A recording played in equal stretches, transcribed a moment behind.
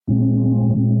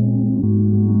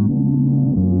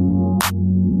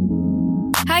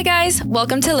Hi guys,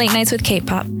 welcome to Late Nights with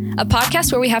K-Pop, a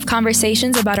podcast where we have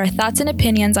conversations about our thoughts and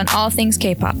opinions on all things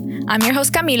K-Pop. I'm your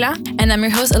host Camila. And I'm your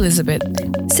host Elizabeth.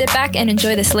 Sit back and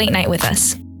enjoy this late night with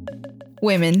us.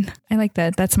 Women. I like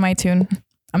that. That's my tune.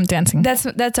 I'm dancing.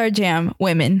 That's our jam,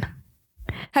 women.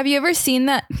 Have you ever seen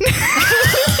that?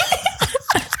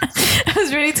 I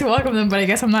was ready to welcome them, but I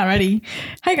guess I'm not ready.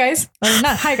 Hi guys.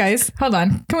 Not hi guys. Hold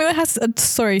on. Camila has a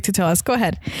story to tell us. Go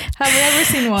ahead. Have you ever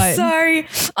seen what? Sorry.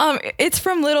 It's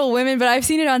from Little Women, but I've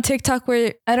seen it on TikTok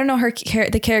where I don't know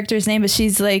the character's name, but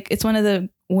she's like, it's one of the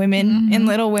women in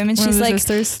Little Women. One She's of the like,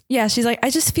 sisters. yeah, she's like, I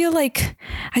just feel like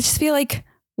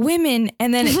women.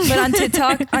 And then, but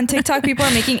on TikTok, people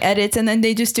are making edits and then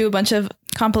they just do a bunch of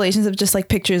compilations of just like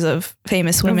pictures of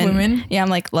famous women. Yeah, I'm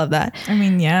like, love that. I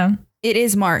mean, yeah. It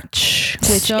is March,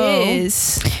 which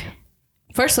is...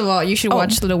 First of all, you should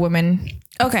watch Little Women.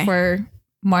 Okay. For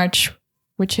March,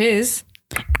 which is...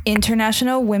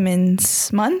 International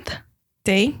Women's Month?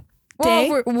 Day.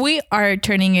 Well, we are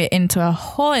turning it into a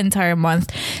whole entire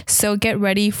month. So get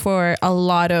ready for a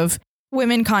lot of...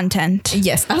 women content.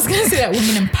 Yes, I was going to say that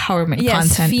women empowerment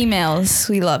content. Yes, females.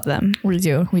 We love them. We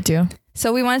do.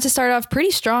 So we wanted to start off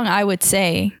pretty strong, I would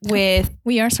say, with...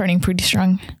 We are starting pretty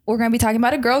strong. We're going to be talking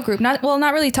about a girl group. Not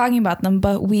really talking about them,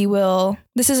 but we will...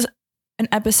 This is an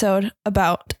episode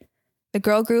about the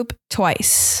girl group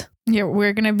Twice. Yeah,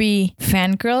 we're going to be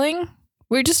fangirling.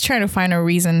 We're just trying to find a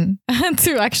reason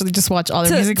to actually just watch all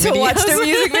their music videos. To watch their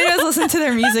music videos, listen to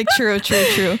their music. True.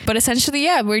 But essentially,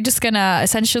 yeah, we're just going to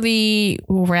essentially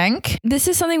rank. This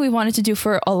is something we wanted to do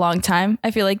for a long time.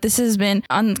 I feel like this has been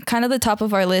on kind of the top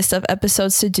of our list of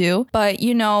episodes to do. But,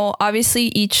 you know, obviously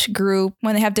each group,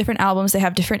 when they have different albums, they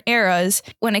have different eras.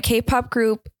 When a K-pop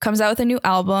group comes out with a new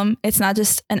album, it's not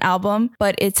just an album,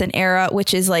 but it's an era,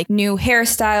 which is like new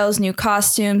hairstyles, new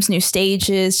costumes, new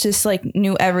stages, just like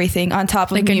new everything on top of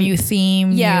like a new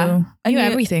theme, new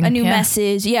everything, a new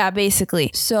message, basically.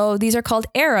 So these are called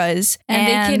eras,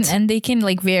 and they can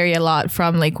like vary a lot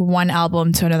from like one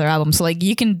album to another album. So like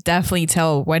you can definitely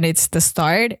tell when it's the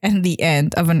start and the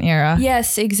end of an era.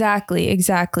 Yes,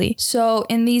 exactly. So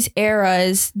in these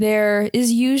eras, there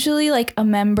is usually like a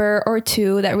member or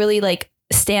two that really like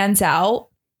stands out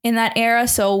in that era.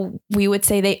 So we would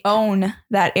say they own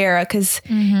that era because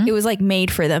it was like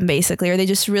made for them basically, or they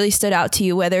just really stood out to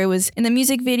you, whether it was in the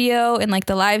music video and like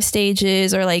the live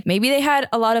stages, or like maybe they had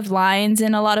a lot of lines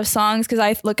in a lot of songs, because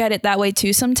I look at it that way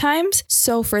too sometimes.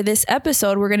 So for this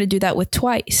episode, we're going to do that with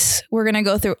Twice. We're going to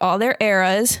go through all their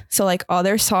eras. So like all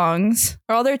their songs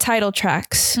or all their title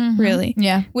tracks, really.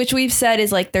 Yeah. Which we've said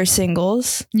is like their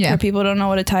singles. Yeah. For people who don't know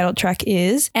what a title track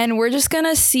is. And we're just going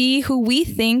to see who we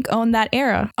think owned that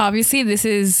era. Obviously,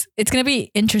 it's going to be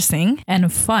interesting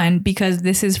and fun because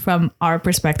this is from our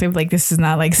perspective. Like, this is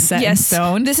not like set in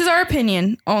stone. This is our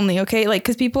opinion only, okay? Like,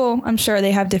 because people, I'm sure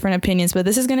they have different opinions, but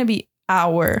this is going to be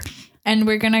our. And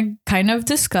we're going to kind of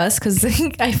discuss, because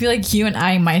I feel like you and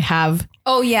I might have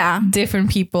different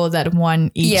people that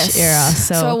won each era.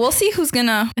 So we'll see who's going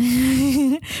to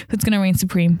reign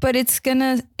supreme. But it's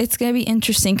gonna be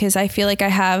interesting because I feel like I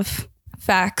have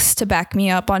facts to back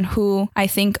me up on who I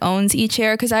think owns each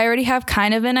era, because I already have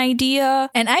kind of an idea.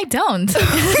 And I don't.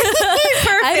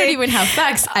 I don't even have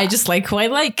facts. I just like who I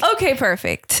like. Okay,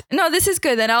 perfect. No, this is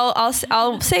good. Then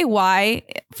I'll say why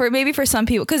for some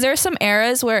people, because there are some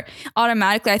eras where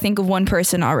automatically I think of one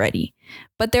person already.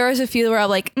 But there was a few where I'm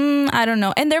like, I don't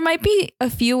know. And there might be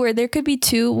a few where there could be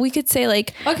two. We could say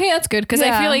like, okay, that's good, because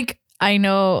I feel like I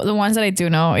know the ones that I do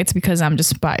know, it's because I'm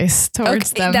just biased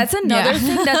towards them. That's another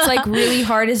thing that's like really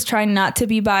hard, is trying not to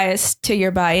be biased to your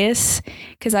bias,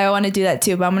 because I want to do that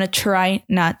too, but I'm going to try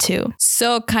not to.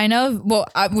 So kind of,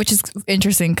 which is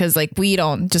interesting because like we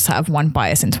don't just have one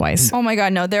bias in Twice. Oh my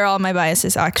God, no, they're all my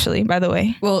biases actually, by the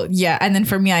way. Well, yeah. And then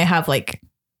for me, I have like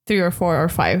 3 or 4 or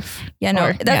 5. Yeah,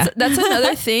 no, that's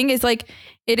another thing, is like,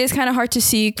 it is kind of hard to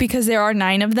see because there are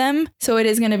 9 of them. So it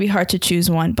is going to be hard to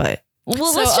choose one, but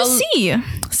let's just see.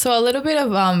 So a little bit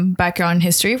of background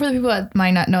history for the people that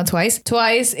might not know Twice.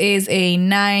 Twice is a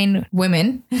 9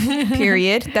 women.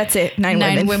 Period. That's it.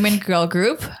 9 women girl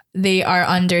group. They are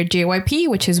under JYP,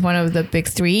 which is one of the big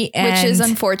 3. Which is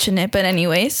unfortunate, but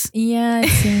anyways.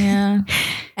 Yeah.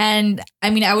 And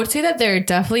I mean, I would say that they're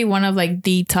definitely one of like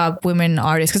the top women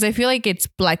artists, because I feel like it's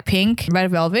Blackpink, Red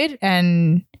Velvet,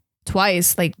 and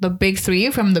Twice, like the big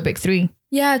 3 from the big 3.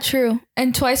 Yeah, true.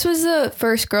 And Twice was the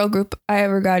first girl group I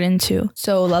ever got into.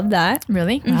 So love that.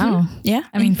 Really? Wow. Yeah.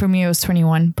 I mean, for me, it was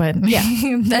 21, but yeah,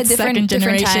 that's different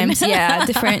times. Yeah,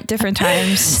 different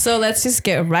times. So let's just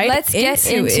get Let's get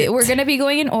into it. We're going to be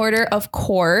going in order, of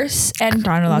course. And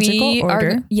chronological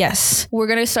order. Yes. We're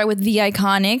going to start with the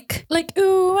iconic. Like,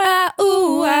 ooh, ah,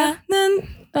 ooh, ah.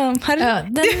 How do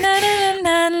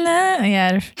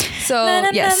yeah. So,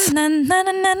 yes.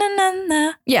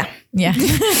 Yeah. Yeah.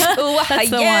 Ooh, That's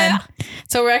the yeah. one.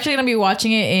 So we're actually going to be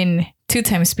watching it in 2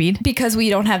 times speed. Because we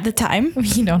don't have the time.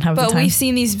 We don't have the But time. we've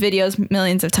seen these videos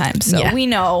millions of times. So Yeah. we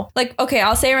know. Like, okay,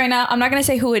 I'll say it right now. I'm not going to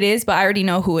say who it is, but I already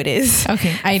know who it is.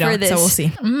 Okay, I don't. this. So we'll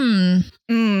see.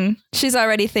 She's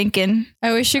already thinking.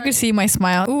 I wish you could see my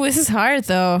smile. Ooh, this is hard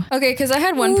though. Okay, because I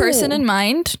had one person in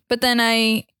mind, but then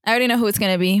I already know who it's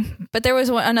going to be. But there was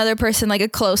another person, like a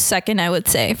close second, I would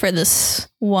say, for this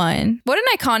one. What an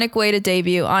iconic way to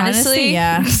debut, honestly.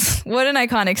 yeah. What an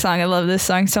iconic song. I love this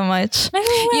song so much.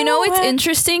 You know, it's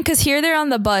interesting because here they're on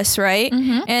the bus, right?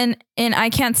 And in I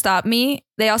Can't Stop Me,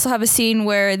 they also have a scene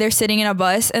where they're sitting in a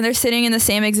bus and they're sitting in the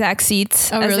same exact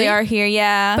seats as they are here.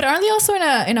 Yeah. But aren't they also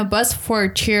in a bus for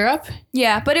Cheer Up?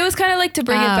 Yeah, but it was kind of like to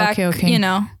bring it back, okay. you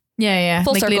know. Yeah.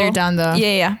 Full like circle. later down the...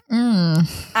 Yeah.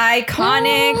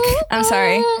 Iconic. I'm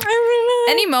sorry.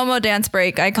 Any Momo dance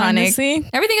break, iconic. Honestly,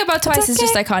 Everything about Twice is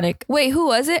just iconic. Wait, who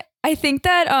was it? I think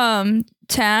that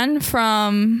Chan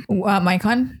from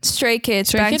Maicon? Stray Kids,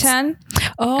 Stray Kids? Bangtan.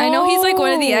 Oh. I know he's like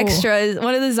one of the extras,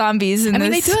 one of the zombies in I mean,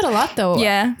 this. they do it a lot though.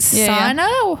 Yeah. Sana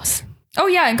Oh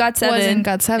yeah, and God Seven. was in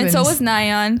God Seven. And so was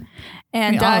Nayeon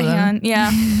and all of them. Dahyun.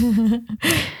 Yeah.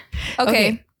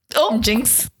 Okay. Oh,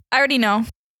 Jinx. I already know.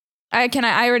 I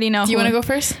already know. Do you want to go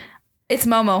first? It's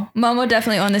Momo. Momo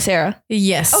definitely on this era.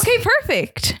 Yes. Okay,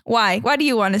 perfect. Why? Why do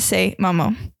you want to say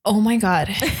Momo? Oh my God.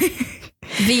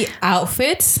 The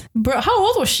outfits. Bro, how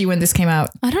old was she when this came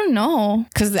out? I don't know.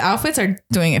 Because the outfits are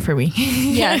doing it for me.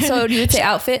 Yeah, so you would say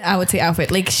outfit? I would say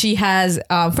outfit. Like she has,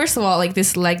 first of all, like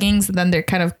this leggings, and then they're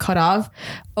kind of cut off.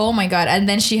 Oh my God. And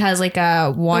then she has like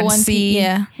a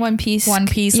onesie. One piece.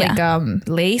 Like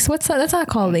lace. What's that? That's not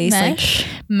called lace. Mesh.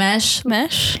 Like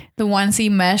mesh. The onesie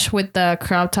mesh with the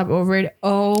crop top over it.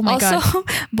 Oh my God. Also,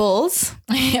 Bulls.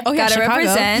 Oh yeah, Gotta Chicago.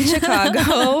 represent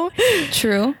Chicago.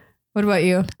 True. What about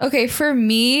you? Okay, for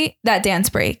me, that dance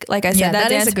break. Like I said, that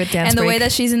is a good dance and break. the way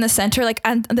that she's in the center, like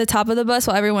on the top of the bus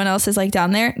while everyone else is like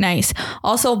down there. Nice.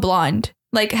 Also blonde.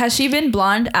 Like, has she been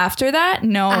blonde after that?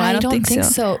 No, I don't think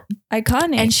so.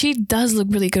 Iconic. And she does look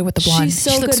really good with the blonde. She's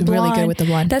so she looks good really blonde. good with the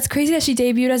blonde. That's crazy that she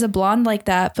debuted as a blonde like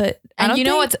that. But and you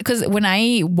know what? Because when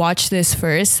I watched this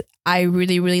first, I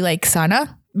really, really like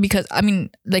Sana. Because I mean,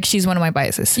 like she's one of my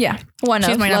biases. Yeah,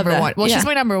 she's my number one. Well, yeah. she's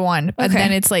my number one. And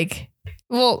then it's like,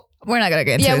 well, we're not gonna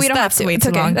get into this. We don't That's have to. way It's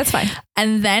too okay. long. That's fine.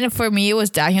 And then for me, it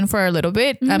was Dahyun for a little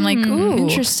bit. I'm like, ooh,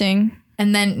 interesting.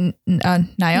 And then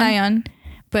Nayeon.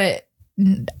 But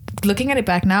looking at it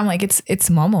back now, I'm like, it's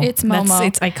Momo. It's Momo.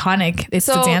 It's iconic. It's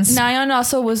so the dance. Nayeon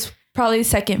also was probably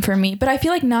second for me, but I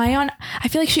feel like Nayeon, I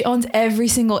feel like she owns every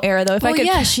single era though. If I could,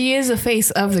 yeah, she is the face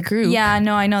of the group. Yeah,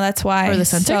 no, I know that's why. Or the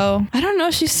center. So I don't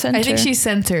know. She's center. I think she's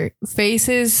center.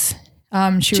 Faces,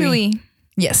 Chewy.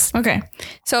 Yes. Okay.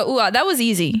 So that was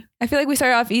easy. I feel like we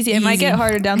started off easy. It might get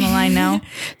harder down the line now.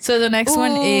 So the next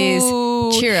one is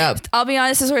Cheer Up. I'll be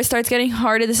honest, this is where it starts getting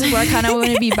harder. This is where I kind of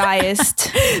want to be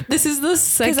biased. This is the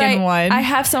second one. I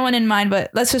have someone in mind,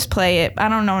 but let's just play it. I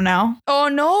don't know now. Oh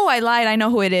no, I lied. I know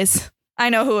who it is. I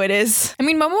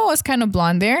mean, Momo was kind of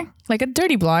blonde there, like a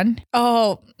dirty blonde.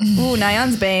 Oh, ooh,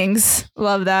 Nayeon's bangs.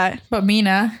 Love that. But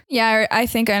Mina. Yeah, I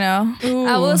think I know. Ooh.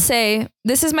 I will say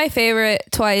this is my favorite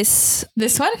Twice.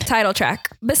 This one? Title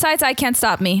track. Besides I Can't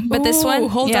Stop Me. But this one.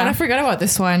 Hold on. I forgot about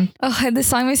this one. Oh, this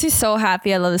song makes me so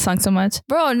happy. I love this song so much.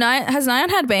 Bro, has Nayeon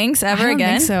had bangs ever I don't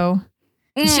again? think so.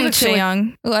 She looks so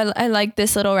young. Ooh, I like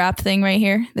this little rap thing right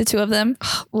here. The two of them.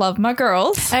 Love my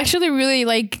girls. I actually really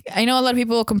like, I know a lot of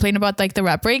people complain about like the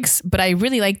rap breaks, but I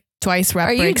really like Twice rap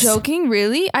breaks. Are you joking?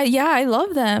 Really? I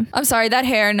love them. I'm sorry, that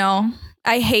hair, no.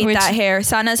 I hate that hair.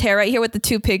 Sana's hair right here with the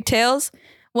two pigtails.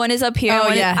 One is up here.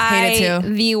 Oh yeah, hate it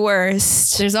too. The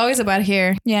worst. There's always a bad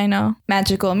hair. Yeah, I know.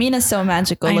 Magical. Mina's so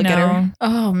magical. I Look know. at her.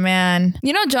 Oh man.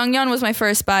 You know, Jonghyun was my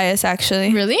first bias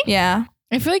actually. Really? Yeah.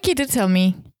 I feel like you did tell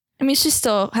me. I mean, she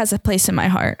still has a place in my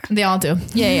heart. They all do.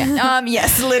 Yeah.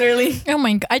 Yes, literally. Oh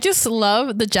my God. I just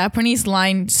love the Japanese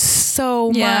line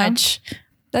so much.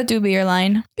 That do be your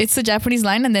line. It's the Japanese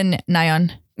line and then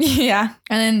Nayeon. Yeah.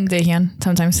 And then Dahyun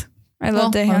sometimes. I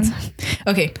love Dahyun.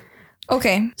 Okay.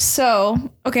 Okay,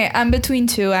 so I'm between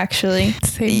two actually.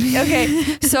 Same. Okay,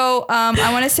 so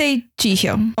I want to say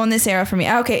Jihyo on this era for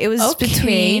me. Okay, it was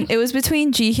between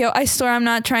Jihyo. I swear I'm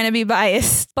not trying to be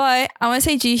biased, but I want to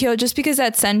say Jihyo just because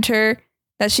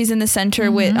that she's in the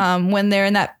center with when they're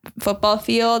in that football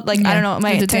field. Like I don't know,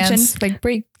 my attention like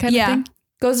break kind of thing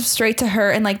goes straight to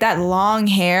her, and like that long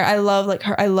hair. I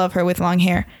love her with long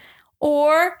hair.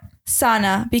 Or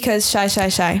Sana because shy,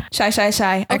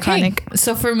 iconic. Okay.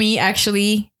 So for me,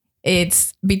 actually,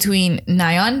 it's between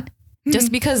Nayeon.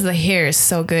 Just because the hair is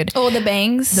so good. Oh, the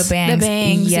bangs.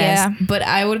 Yes. Yeah. But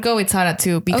I would go with Sana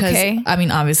too because I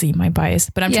mean, obviously my bias,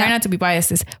 but I'm trying not to be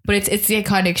biased. But it's the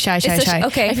iconic shy.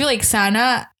 Okay. I feel like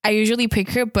Sana, I usually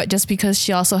pick her, but just because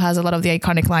she also has a lot of the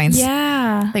iconic lines.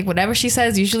 Yeah. Like whatever she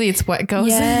says, usually it's what goes.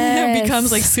 It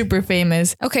becomes like super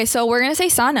famous. Okay, so we're gonna say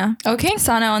Sana. Okay.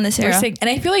 Sana on this era. And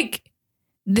I feel like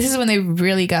this is when they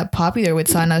really got popular with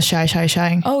Sana's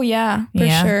Shy. Oh yeah, for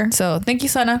sure. So thank you,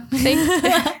 Sana.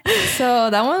 So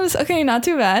that one was okay, not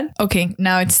too bad. Okay,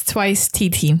 now it's twice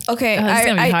TT. Okay,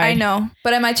 I know,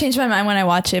 but I might change my mind when I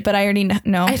watch it. But I already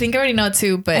know. I think I already know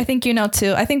too, but I think you know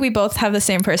too. I think we both have the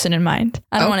same person in mind.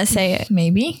 I don't want to say it.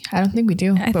 Maybe I don't think we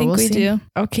do. I think we do.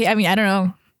 Okay, I mean I don't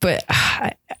know. But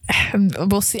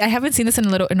we'll see. I haven't seen this in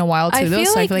a while too, though,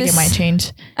 so I feel like it might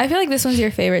change. I feel like this one's your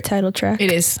favorite title track.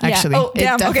 It is actually. Oh,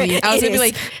 damn. Definitely.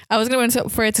 Okay. I was gonna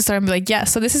wait for it to start and be like, yeah.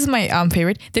 So this is my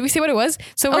favorite. Did we say what it was?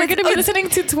 So we're gonna be listening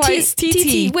to twice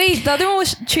TT. Wait, the other one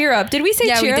was Cheer Up. Did we say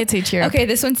Cheer Up? Yeah, we did say Cheer Up. Okay,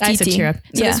 this one's TT. I said Cheer Up.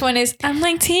 So this one is I'm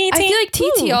like TT. I feel like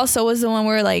TT also was the one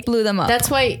where like blew them up.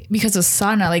 That's why, because of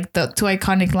Sana, like the two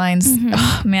iconic lines.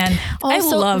 Oh man,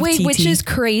 also, I love TT. Which is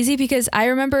crazy because I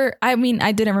remember. I mean,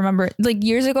 I didn't remember like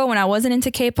years ago when I wasn't into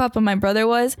K-pop, but my brother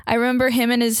was. I remember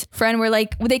him and his friend were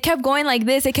like, they kept going like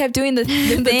this. They kept doing the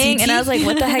thing, and I was like,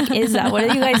 what the heck is that? What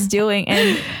are you guys doing?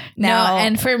 And now,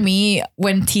 and for me,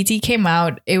 when TT came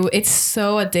out, it's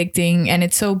so addicting and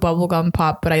it's so bubblegum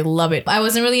pop, but I love it. I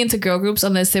wasn't really into girl groups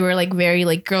unless they were like very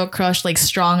like girl crush, like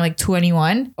strong, like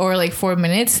 21 or like 4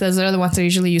 minutes. Those are the ones I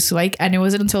usually used to like. And it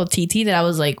wasn't until TT that I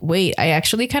was like, wait, I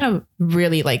actually kind of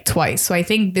really like Twice. So I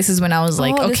think this is when I was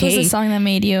like, okay, this was the song that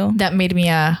made you. That made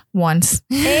me once.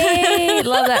 Hey,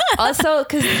 love that. Also,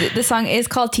 because the song is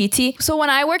called TT. So when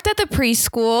I worked at the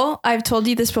preschool, I've told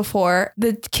you this before,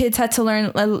 the kids had to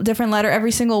learn a different letter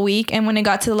every single week. And when it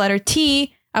got to the letter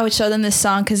T, I would show them this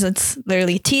song because it's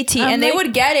literally TT. And they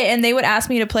would get it and they would ask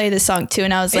me to play this song too.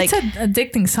 And I was like, it's an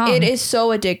addicting song. It is so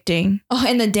addicting. Oh,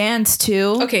 and the dance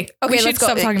too. Okay, let's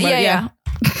stop talking about it. Yeah.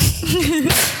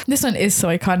 This one is so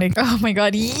iconic. Oh my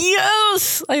god,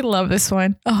 yes, I love this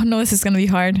one. Oh no, this is gonna be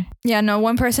hard. Yeah, no,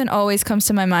 one person always comes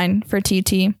to my mind for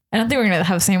TT. I don't think we're gonna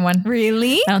have the same one.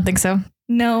 Really? I don't think so.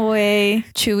 No way.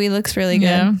 Chewy looks really good.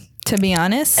 Yeah. To be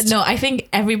honest. No, I think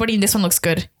everybody in this one looks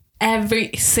good.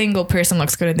 Every single person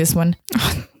looks good in this one.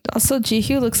 Also,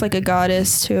 Jihyo looks like a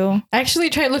goddess too. I actually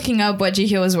tried looking up what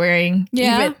Jihyo was wearing.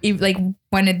 Yeah. Even like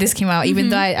when this came out, even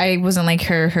though I wasn't like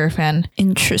her fan.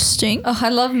 Interesting. Oh, I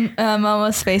love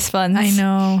Momo's face buns. I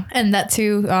know. And that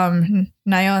too,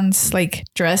 Nayeon's like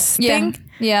dress thing.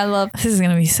 Yeah, I love. This is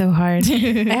gonna be so hard.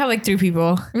 I have like 3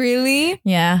 people. Really?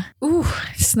 Yeah. Ooh,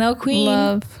 Snow Queen.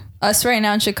 Love. Us right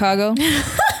now in Chicago.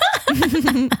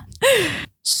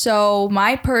 So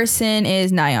my person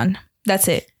is Nayeon. That's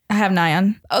it. I have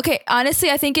Nayeon. Okay, honestly,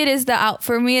 I think it is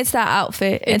for me, it's that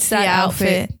outfit. It's that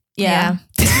outfit. Yeah.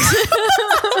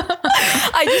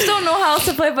 I just don't know how else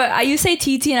to play, but you say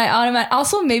TT and I automatically,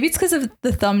 also maybe it's because of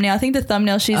the thumbnail. I think the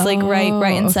thumbnail, she's like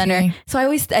right in center. So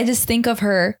I just think of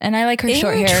her and I like her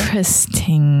short hair.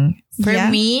 Interesting. For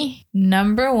me,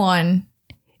 number 1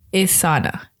 is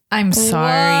Sana. I'm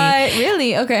sorry. What?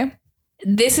 Really? Okay.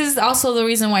 This is also the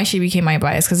reason why she became my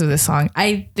bias, because of this song.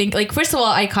 I think, like, first of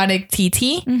all, iconic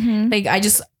TT. Like, I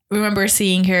just remember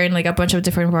seeing her in like a bunch of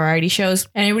different variety shows,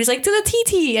 and everybody's like, do the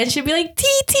TT, and she'd be like,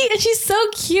 TT, and she's so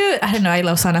cute. I don't know, I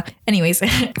love Sana. Anyways,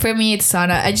 for me, it's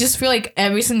Sana. I just feel like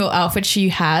every single outfit she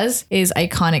has is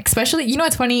iconic. Especially, you know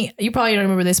what's funny? You probably don't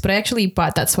remember this, but I actually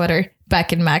bought that sweater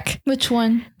back in Mac. Which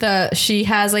one? She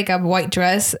has like a white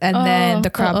dress and then the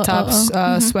crop tops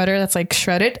sweater that's like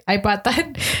shredded. I bought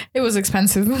that. It was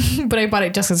expensive, but I bought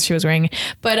it just because she was wearing it.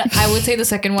 But I would say the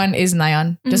second one is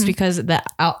Nayeon, just because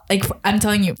I'm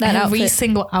telling you, that every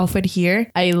single outfit here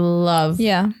I love.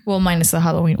 Yeah. Well, minus the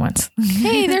Halloween ones.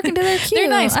 Hey, they're cute. They're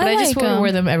nice, but I just want to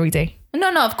wear them every day. No,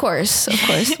 of course.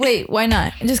 Wait, why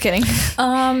not? Just kidding.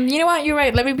 You know what? You're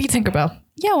right. Let me be Tinkerbell.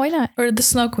 Yeah, why not? Or the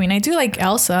Snow Queen. I do like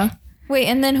Elsa. Wait,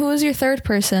 and then who was your third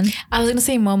person? I was gonna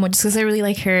say Momo, just because I really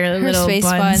like her little space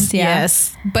buns. Yeah.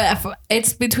 Yes, but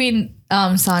it's between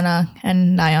Sana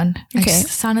and Nayeon. Okay,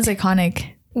 Sana's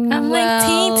iconic. I'm like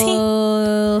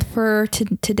TT. For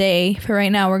today, for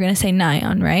right now, we're gonna say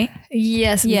Nayeon, right?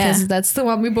 Yes, because that's the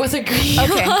one we both agree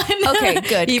on. Okay,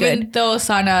 good. Even though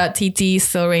Sana TT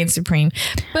still reigns supreme.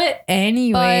 But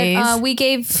anyways. But we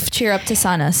gave cheer up to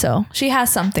Sana, so she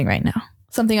has something right now.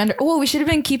 Something under. Oh, we should have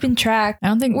been keeping track. I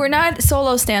don't think we're not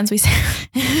solo stands. We say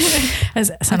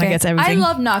as Sana gets everything. I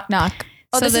love Knock Knock.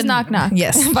 Oh, so this is Knock Knock.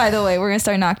 Yes. By the way, we're gonna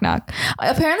start Knock Knock.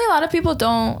 Apparently, a lot of people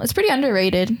don't. It's pretty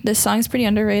underrated. This song is pretty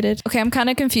underrated. Okay, I'm kind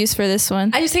of confused for this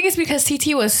one. I just think it's because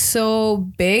TT was so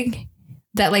big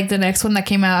that like the next one that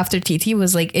came out after TT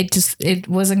was like it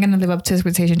wasn't gonna live up to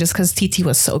expectation just because TT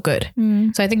was so good.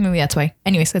 So I think maybe that's why.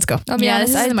 Anyways, let's go.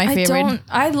 This is my favorite.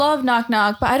 I love Knock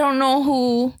Knock, but I don't know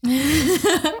who.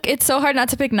 It's so hard not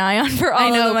to pick Nayeon for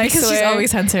all of them. I because swear. she's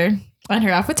always Hunter, and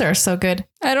her outfits are so good.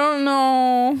 I don't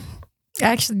know.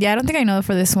 Actually, yeah, I don't think I know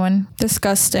for this one.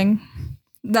 Disgusting.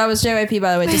 That was JYP,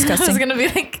 by the way. Disgusting. I was gonna be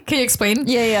like, can you explain?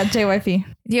 Yeah, JYP.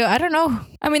 Yo, I don't know.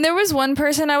 I mean, there was one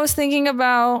person I was thinking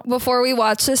about before we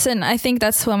watched this, and I think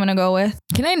that's who I'm gonna go with.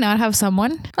 Can I not have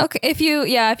someone? Okay, if you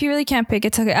really can't pick,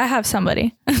 it's okay. I have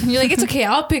somebody. You're like, it's okay.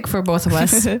 I'll pick for both of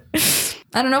us.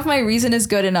 I don't know if my reason is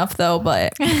good enough though,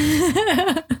 but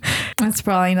that's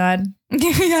probably not.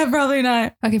 Yeah, probably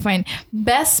not. Okay, fine.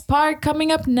 Best part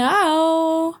coming up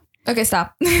now. Okay,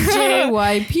 stop.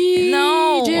 JYP.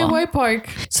 No. JY Park.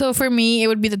 So for me, it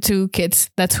would be the two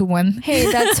kids. That's who won.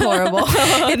 Hey, that's horrible.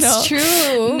 It's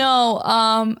true.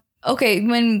 No. Okay,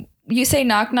 when you say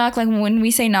Knock Knock, like when we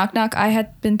say Knock Knock, I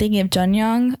had been thinking of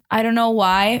Junyoung. I don't know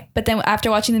why, but then after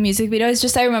watching the music video, it's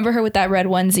just I remember her with that red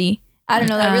onesie. I don't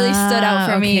know. That really stood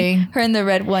out for me. Her in the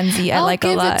red onesie. I like a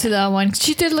lot. I'll give it to that one.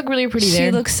 She did look really pretty there.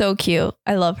 She looks so cute.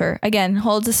 I love her. Again,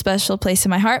 holds a special place in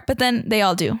my heart, but then they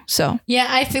all do. So yeah,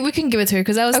 I think we can give it to her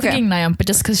because I was thinking Nayeon, but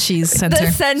just because she's center.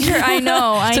 The center. I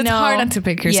know. I know. It's hard not to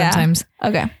pick her sometimes.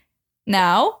 Okay.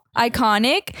 Now,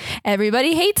 iconic.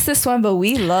 Everybody hates this one, but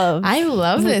we love. I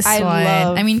love this one.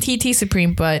 I mean, TT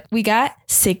Supreme, but we got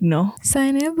Signal.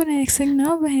 Sign up next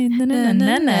Signal. Na na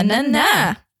na na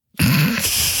na.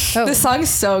 Oh. This song is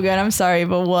so good. I'm sorry,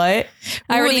 but what?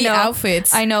 I already know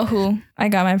outfits. I know who. I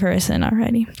got my person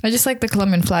already. I just like the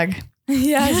Colombian flag.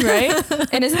 Yes,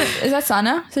 right. And is that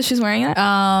Sana? So she's wearing that.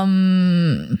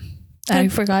 I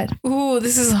forgot. Ooh,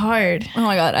 this is hard. Oh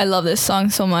my god, I love this song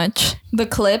so much. The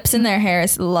clips in their hair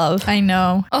is love. I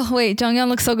know. Oh wait, Jonghyun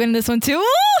looks so good in this one too.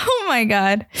 Oh my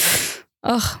god.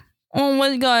 Oh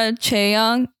my god,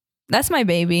 Chaeyoung. That's my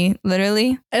baby,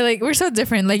 literally. We're so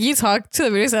different. Like you talk to the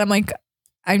videos and I'm like,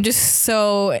 I'm just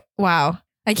so wow.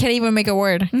 I can't even make a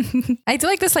word. I do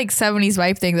like this 70s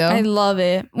vibe thing though. I love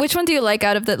it. Which one do you like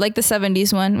out of the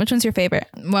 70s one? Which one's your favorite?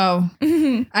 Well,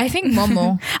 I think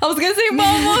Momo. I was gonna say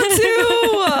Momo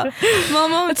too.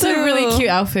 Momo too. It's a really cute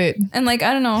outfit. And I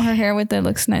don't know, her hair with it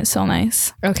looks nice, so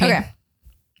nice. Okay.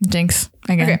 Jinx.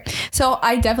 Again. Okay. So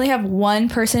I definitely have one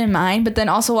person in mind, but then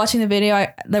also watching the video,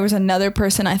 there was another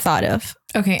person I thought of.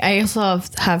 Okay. I also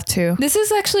have two. This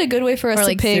is actually a good way for us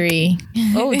to pick. 3.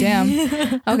 Oh,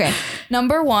 damn. Okay.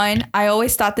 Number 1, I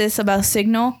always thought this about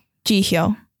Signal,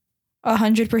 Jihyo.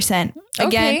 100%.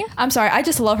 Again, okay. I'm sorry. I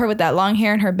just love her with that long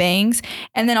hair and her bangs.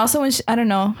 And then also when I don't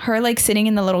know, her sitting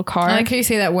in the little car. I like how you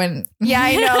say that when. Yeah,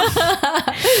 I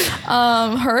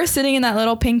know. Her sitting in that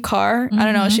little pink car. Mm-hmm. I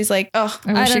don't know. She's like, oh,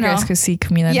 I wish don't you know. guys could see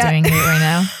Camila doing it right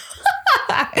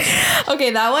now. Okay,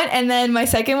 that one. And then my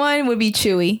second one would be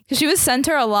Chewy. Because she was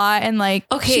center a lot and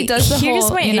she does the here's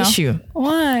whole, my issue.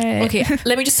 What? Okay,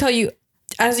 let me just tell you.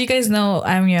 As you guys know,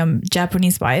 I'm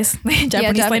Japanese bias.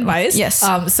 Japanese plain bias. Yes.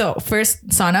 So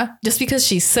first Sana, just because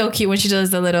she's so cute when she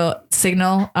does the little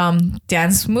Signal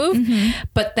dance move. Mm-hmm.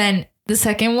 But then the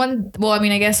second one, well, I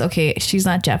mean, I guess, okay, she's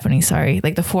not Japanese, sorry.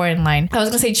 The foreign line. I was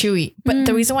going to say Chewy. But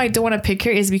the reason why I don't want to pick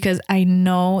her is because I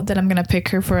know that I'm going to pick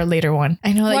her for a later one.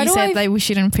 I know that you said that we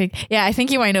shouldn't pick. Yeah, I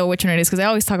think you might know which one it is because I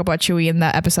always talk about Chewy in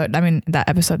that episode. Why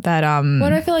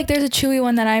do I feel like there's a Chewy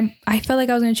one that I felt like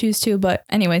I was going to choose too, but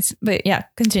anyways, but yeah,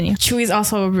 continue. Chewy's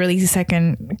also a really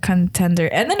second contender.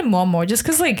 And then Momo, just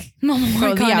because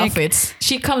Momo, the outfits.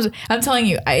 She comes, I'm telling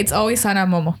you, it's always Sana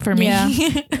Momo for me.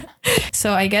 Yeah.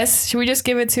 So I guess, should we just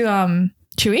give it to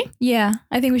Chewy? Yeah,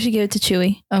 I think we should give it to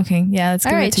Chewy. Okay, yeah, let's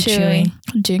give it to Chewy.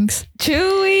 Jinx.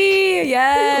 Chewy,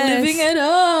 yes. Living it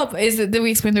up. Did we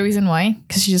explain the reason why?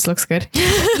 Because she just looks good.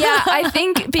 Yeah, I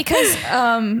think because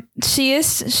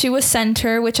she was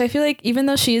center, which I feel like even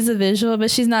though she is a visual, but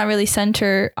she's not really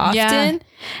center often. Yeah.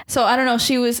 So I don't know.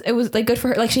 It was good for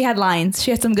her. She had lines.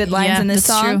 She had some good lines in this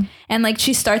song. True. And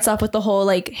she starts off with the whole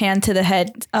hand to the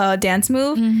head dance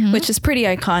move, which is pretty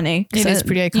iconic. It is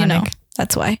pretty iconic.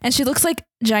 That's why. And she looks like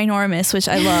ginormous, which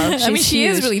I love. I mean, she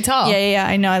is huge. really tall. Yeah.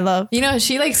 I know. I love. You know,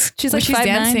 she likes She's when like she's 5'9"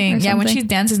 dancing. or Yeah, when something. she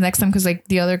dances next time, because like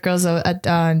the other girls at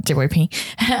JYP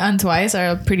on Twice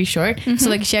are pretty short. So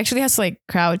like she actually has to like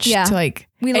crouch Yeah. to like.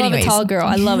 We love anyways. a tall girl.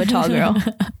 I love a tall girl. All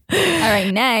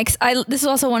right, next. This is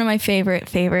also one of my favorite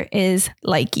is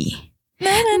Likey. Me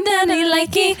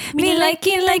likey, me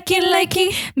likey, likey,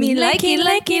 likey, me likey,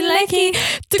 likey, likey.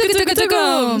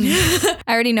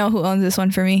 I already know who owns this one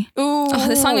for me. Ooh, Oh,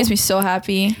 this song makes me so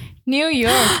happy. New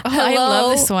York. Oh, I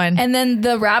love this one. And then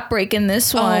the rap break in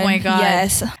this one. Oh my god.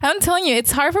 Yes. I'm telling you,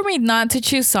 it's hard for me not to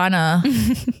choose Sana.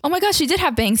 Oh my gosh, she did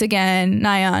have bangs again,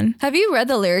 Nayeon. Have you read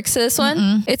the lyrics to this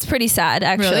one? It's pretty sad,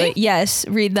 actually. Really? Yes,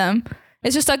 read them.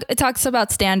 It's just like it talks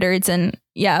about standards and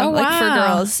Oh, like for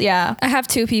wow. girls. Yeah. I have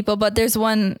 2 people, but there's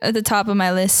one at the top of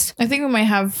my list. I think we might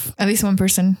have at least one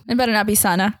person. It better not be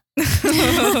Sana.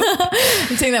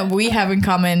 I'm saying that we have in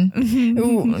common.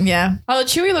 Ooh, yeah. Oh,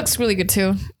 Chewy looks really good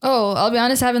too. Oh, I'll be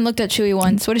honest, I haven't looked at Chewy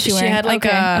once. What is she She wearing? had like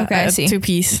I a see.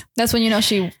 2-piece. That's when you know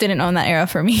she didn't own that era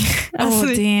for me.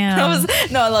 Oh, damn.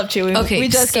 No, I love Chewy. Okay, we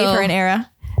just gave so- her an era.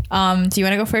 Do you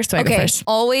want to go first? Do I go first?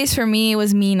 Always for me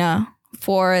was Mina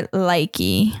for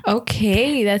Likey.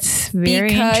 Okay, that's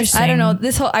very interesting. I don't know,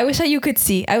 this whole, I wish that you could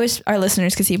see, I wish our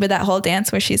listeners could see, but that whole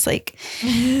dance where she's like,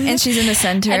 and she's in the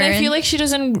center. And I feel like she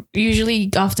doesn't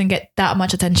usually often get that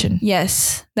much attention.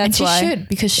 yes, And that's she why. should,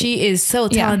 because she is so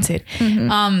Yeah. talented. Wait,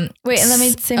 and let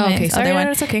me say my okay, sorry, other one.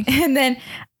 no, it's okay. And then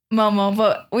Momo,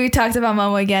 but we talked about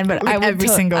Momo again, but Like I would every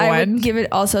single I one. would give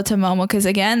it also to Momo because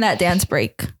again, that dance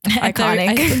break,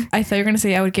 iconic. I thought you were gonna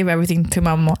say I would give everything to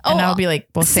Mamo, and I would be like,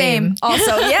 well, same.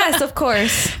 Also, yes, of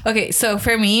course. Okay, so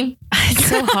for me, it's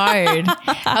so hard.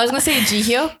 I was gonna say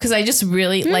Jihyo because I just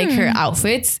really like her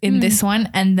outfits in this one,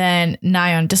 and then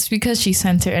Nayeon just because she's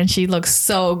center and she looks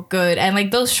so good, and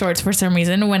like those shorts for some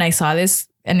reason when I saw this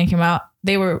and it came out,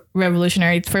 they were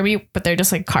revolutionary for me, but they're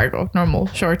just like cargo, normal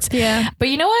shorts. Yeah. But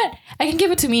you know what? I can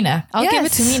give it to Mina. I'll give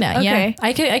it to Yes. Mina. Okay.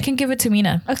 Yeah, I can give it to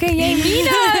Mina. Okay, yay,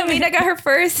 Mina. Mina got her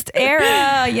first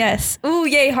era. Yes. Ooh,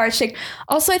 yay, Heartshake.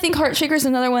 Also, I think Heartshaker is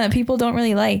another one that people don't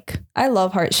really like. I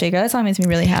love Heartshaker. That song makes me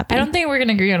really happy. I don't think we're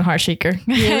gonna agree on Heartshaker.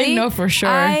 Really? No, for sure.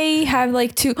 I have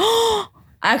like 2.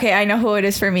 Okay, I know who it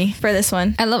is for me for this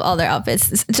one. I love all their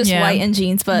outfits. It's just Yeah. white and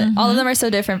jeans, but all of them are so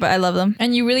different, but I love them.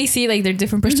 And you really see like their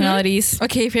different personalities.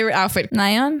 Okay, favorite outfit.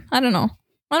 Nayeon? I don't know.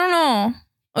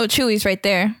 Oh, Chewy's right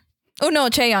there. Oh no,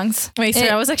 Chaeyoung's. Wait, sorry,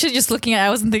 I was actually just looking at. I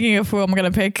wasn't thinking of who I'm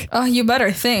gonna pick. Oh, you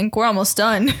better think. We're almost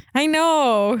done. I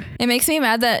know. It makes me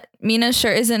mad that Mina's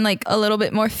shirt isn't like a little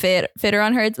bit more fitter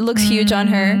on her. It looks huge on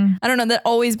her. I don't know. That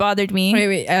always bothered me.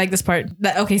 Wait. I like this part.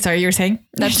 Okay, sorry. You were saying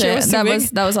That's Shirt it. was too big?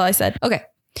 That was all I said. Okay.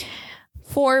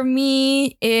 For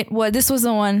me, this was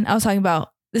the one I was talking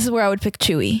about. This is where I would pick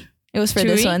Chewy. It was for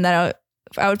this Chewy? one that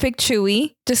I would pick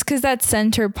Chewy just because that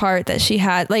center part that she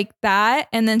had like that.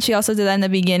 And then she also did that in the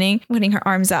beginning, putting her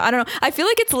arms out. I don't know. I feel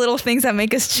like it's little things that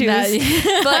make us choose,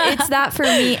 but it's that for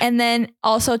me. And then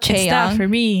also Chaeyoung. It's that for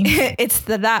me. It's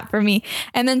that for me.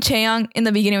 And then Chaeyoung in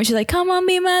the beginning when she's like, come on,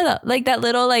 be my, like that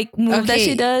little like move that Okay.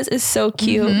 she does is so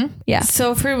cute. Yeah.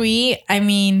 So for me, I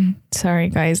mean, sorry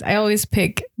guys, I always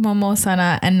pick Momo,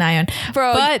 Sana, and Nayeon.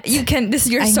 Bro, But you can,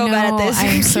 you're I so bad at know, this.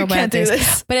 I'm so You bad can't at do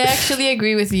this. But I actually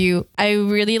agree with you. I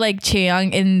really like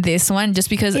Chaeyoung in this one just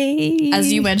because,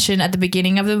 as you mentioned at the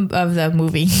beginning of the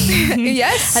movie,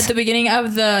 Yes. at the beginning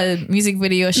of the music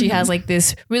video, she has like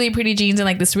this really pretty jeans and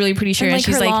like this really pretty shirt, and, and, like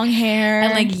she's her like long hair.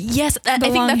 And like, yes, I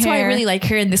think long that's why I hair. really like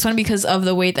her in this one because of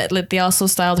the way that like, they also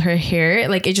styled her hair.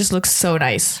 Like it just looks so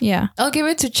nice. Yeah. I'll give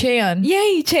it to Chaeyoung.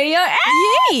 Yay, Chaeyoung.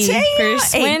 Yay! Chaeyoung.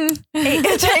 First win.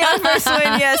 Chaeyoung first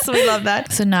win. Yes, we love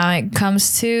that. So now it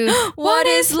comes to What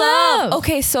is love?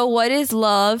 Okay, so What is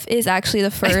Love is actually the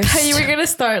first. I thought you were gonna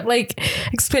start like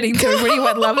explaining to everybody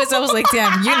what love is. I was like,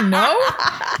 damn, you know?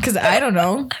 Because I don't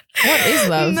know. What is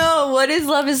love? No, What is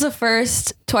Love is the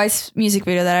first Twice music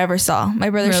video that I ever saw. My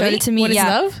brother showed Really? it to me. What is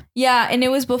yeah. love? Yeah, and it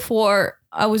was before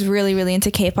I was really, really into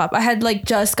K-pop. I had like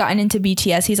just gotten into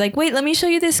BTS. He's like, wait, let me show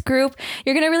you this group.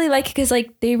 You're going to really like it because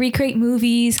like they recreate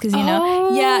movies because, you know.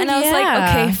 Oh, Yeah, and I was like, yeah.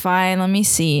 okay, fine. Let me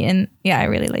see. And yeah, I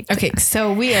really liked it. Okay,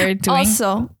 so we are doing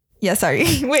Also, yeah, sorry.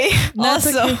 Wait. That's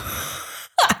Also,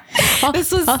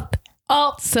 this was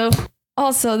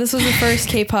also this was the first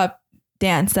K-pop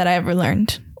dance that I ever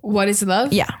learned. what is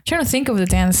love? Yeah. I'm trying to think of the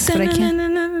dance, but I can't.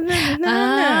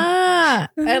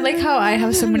 I like how I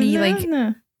have so many like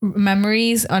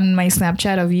memories on my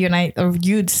Snapchat of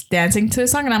you dancing to a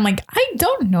song, and I'm like, I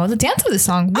don't know the dance of the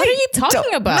song. What are you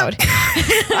talking about?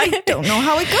 I don't know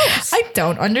how it goes. I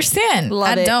don't understand.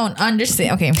 Love I it. don't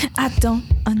understand. Okay. I don't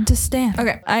understand.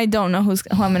 Okay, I don't know who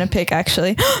I'm gonna pick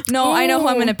actually. No, I know who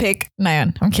I'm gonna pick.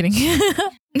 Nayeon. I'm kidding.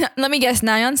 Let me guess,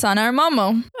 Nayeon, Sana, or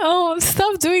Momo. Oh,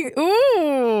 stop doing.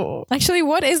 Ooh. Actually,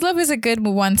 What Is Love is a good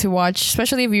one to watch,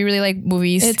 especially if you really like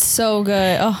movies. It's so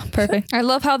good. Oh, perfect. I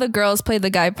love how the girls played the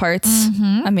guy parts.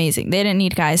 Amazing. They didn't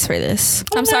need guys for this.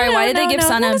 I'm sorry. Why did they give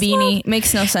Sana a beanie?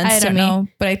 Makes no sense to me. I don't know,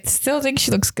 but I still think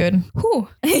she looks good. Whew.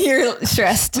 You're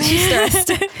stressed. She's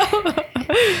stressed.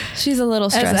 She's a little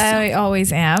stressed. As I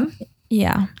always am.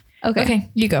 Yeah. Okay,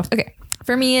 you go. Okay.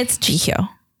 For me, it's Jihyo.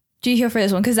 Jihyo for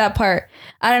this one, because that part,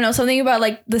 I don't know, something about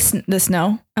like the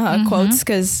snow quotes,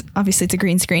 because obviously it's a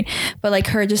green screen, but like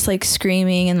her just like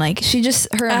screaming and like she just,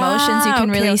 her emotions, you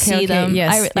can really see them.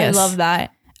 Yes, I love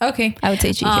that. Okay. I would say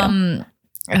Jihyo.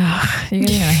 You're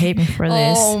gonna hate me for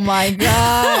this. Oh my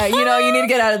God. You need to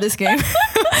get out of this game.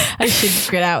 I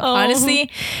should get out. Honestly,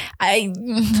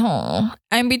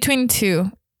 I'm between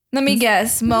two. Let me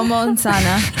guess, Momo and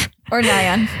Sana. Or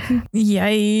Nayeon.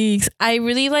 Yikes. I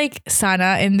really like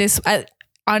Sana in this.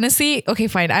 Honestly, okay,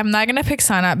 fine. I'm not gonna pick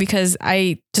Sana because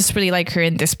I just really like her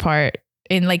in this part.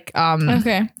 In like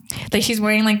okay, like she's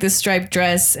wearing like this striped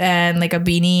dress and like a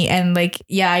beanie, and like,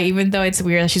 yeah, even though it's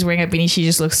weird that she's wearing a beanie, she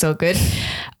just looks so good.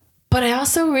 But I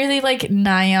also really like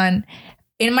Nayeon.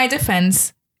 In my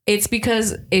defense, it's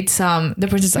because it's the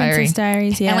Princess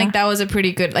Diaries, yeah. And like that was a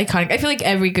pretty good iconic. I feel like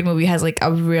every good movie has like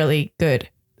a really good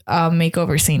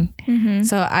makeover scene.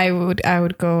 So I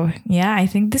would go, yeah, I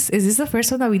think this is the first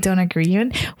one that we don't agree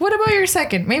on. What about your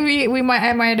second? Maybe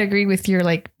I might agree with your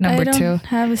like number two. I don't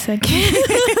have a second.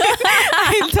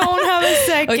 I don't have a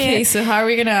second. Okay, so how are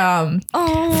we gonna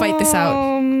fight this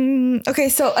out? Okay,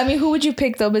 so I mean, who would you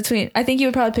pick though between? I think you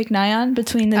would probably pick Nayeon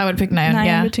between the. I would pick Nayeon,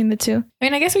 yeah. Between the two. I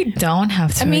mean, I guess we don't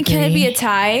have to. I mean, agree. can it be a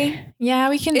tie? Yeah,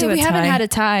 we can do it. We haven't had a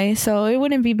tie, so it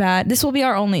wouldn't be bad. This will be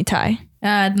our only tie.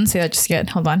 Don't say that just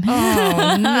yet. Hold on.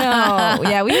 Oh no!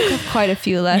 Yeah, we have quite a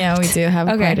few left. Yeah, we do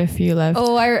have quite a few left.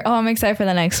 I'm excited for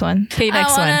the next one. Okay,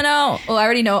 next one. No. Oh, I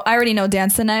already know.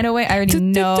 Dance the Night Away. I already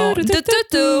know.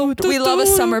 We love a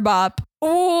summer bop.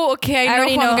 Oh, okay. I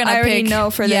already know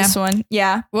for this one.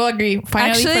 Yeah, we'll agree.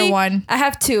 Finally, for one. I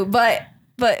have two, but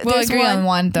we'll agree on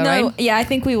one though, right? Yeah, I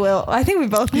think we will. I think we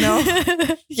both know.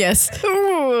 Yes.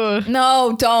 Ooh.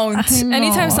 No, don't.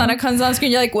 Anytime Sana comes on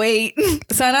screen, you're like, wait.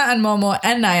 Sana and Momo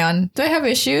and Nayeon. Do I have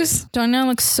issues? Jonghyun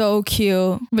looks so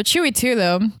cute. But Chewy too,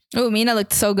 though. Oh, Mina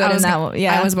looked so good in that one.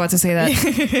 Yeah, I was about to say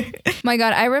that. My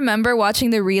God, I remember watching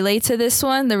the relay dance to this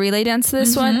one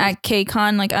at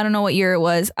KCON. Like, I don't know what year it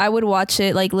was. I would watch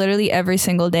it like literally every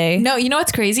single day. No, you know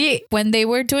what's crazy? When they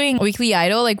were doing Weekly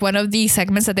Idol, like one of the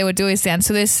segments that they would do is dance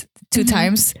to this 2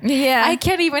 times. Yeah. I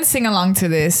can't even sing along to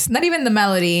this. Not even the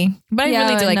melody. But I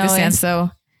really do like this dance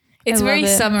though. It's very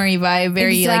summery vibe,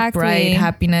 very like bright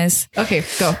happiness. Okay,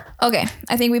 go. Okay,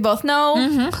 I think we both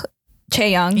know.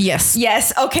 Chaeyoung. Yes.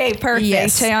 Okay, perfect.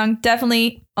 Yes. Chaeyoung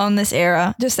definitely on this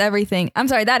era. Just everything. I'm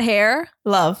sorry, that hair.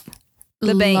 Love.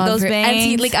 Those bangs. And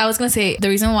see, like I was gonna say, the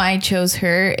reason why I chose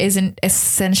her isn't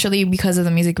essentially because of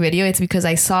the music video. It's because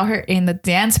I saw her in the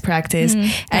dance practice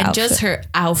and just her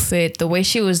outfit, the way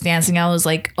she was dancing. I was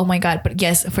like, oh my God. But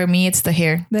yes, for me, it's the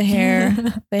hair. The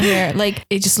hair. Like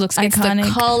it just looks iconic.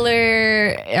 It's the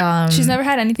color. She's never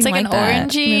had anything like that.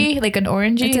 Orangey, like an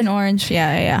orangey. It's an orange.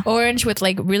 Yeah. Orange with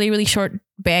like really, really short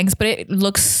bangs, but it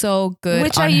looks so good.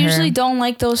 Which I usually don't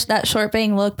like that short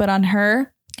bang look, but on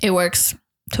her, it works.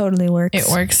 Totally works.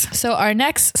 It works. So our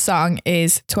next song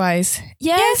is Twice.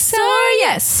 Yes or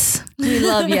Yes. We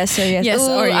love Yes or Yes. Yes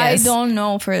or Yes. I don't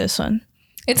know for this one.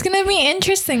 It's going to be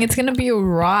interesting. It's going to be a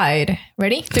ride.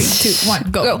 Ready? 3, 2,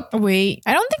 1, go. Wait.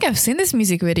 I don't think I've seen this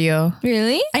music video.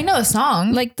 Really? I know the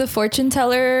song. Like the fortune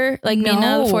teller? Like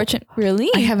Mina the fortune? Really?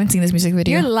 I haven't seen this music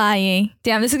video. You're lying.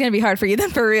 Damn, this is going to be hard for you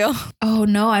then, for real. Oh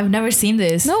no, I've never seen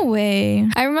this. No way.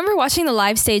 I remember watching the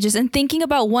live stages and thinking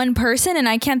about one person, and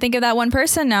I can't think of that one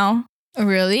person now.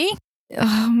 Really?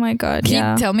 Oh my God.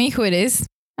 Can you tell me who it is?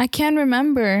 I can't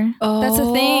remember. That's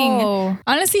a thing.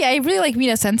 Honestly, I really like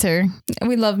Mina Center.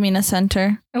 We love Mina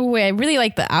Center. Oh wait, I really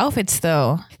like the outfits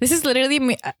though. This is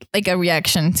literally like a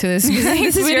reaction to this music.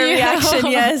 This is your reaction,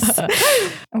 yes.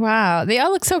 Wow, they all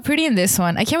look so pretty in this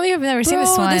one. I can't believe I've never seen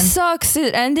this one. This sucks.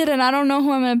 It ended and I don't know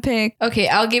who I'm gonna pick. Okay,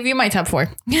 I'll give you my top 4.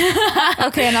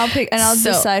 Okay, and I'll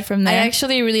decide from there. I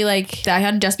actually really like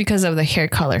Dahyun just because of the hair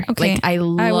color. Okay. Like I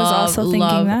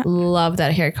love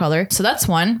that hair color. So that's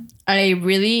one. I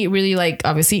really, really like,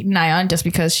 obviously, Nayeon just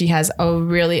because she has a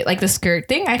really, like the skirt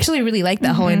thing. I actually really like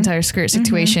that whole entire skirt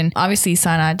situation. Obviously,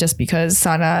 Sana, just because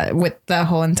Sana with the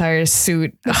whole entire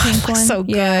suit. The pink one. So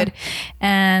good.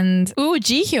 And,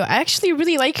 Jihyo. I actually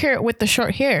really like her with the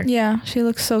short hair. Yeah, she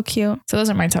looks so cute. So those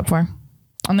are my top 4.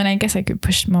 And then I guess I could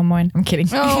push Momo in. I'm kidding.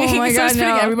 Oh my So I God, was putting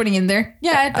no. everybody in there.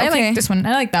 Yeah, I Okay. like this one.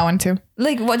 I like that one too.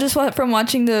 Like from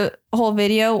watching the whole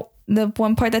video, the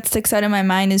one part that sticks out in my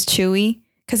mind is Chewy.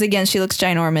 Because again, she looks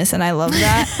ginormous and I love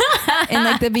that. In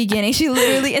like the beginning, she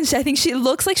literally, and I think she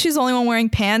looks like she's the only one wearing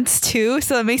pants too.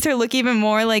 So it makes her look even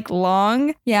more like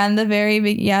long. Yeah, in the very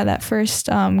big, that first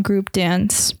group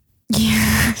dance.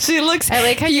 Yeah, she looks I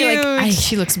like how huge. you're like,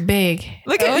 she looks big.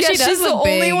 Look at she she's the look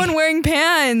only big. one wearing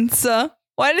pants.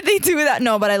 Why did they do that?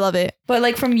 No, but I love it. But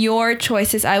like from your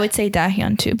choices, I would say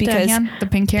Dahyun too because Dahyun, the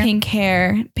pink hair. pink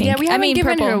hair. Pink. Yeah, we haven't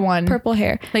given purple, her one. Purple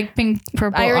hair. Like pink,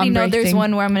 purple. I already know ombre there's thing.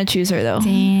 one where I'm gonna choose her though.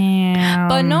 Damn.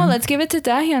 But no, let's give it to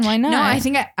Dahyun. Why not? No, I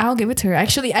think I'll give it to her.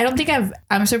 Actually, I don't think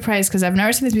I'm surprised because I've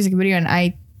never seen this music video and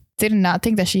I did not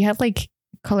think that she had like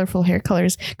colorful hair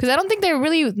colors because I don't think they're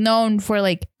really known for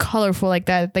like colorful like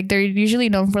that. Like they're usually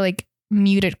known for like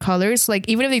muted colors. Like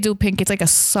even if they do pink, it's like a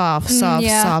soft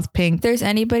pink. If there's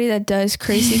anybody that does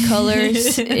crazy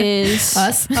colors is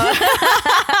Us.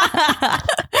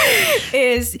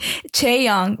 is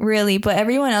Chaeyoung, really, but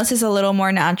everyone else is a little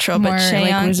more natural. More but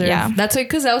Chaeyoung, like reserved. yeah. That's why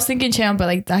because I was thinking Chaeyoung, but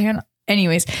like Dahyun.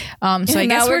 Anyways, so I Now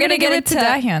guess we're gonna give it to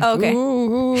Dahyun. Okay.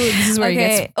 Ooh, this is where it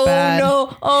gets bad.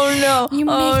 Oh no! You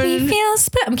make me feel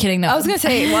I'm kidding. No, I was gonna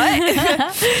say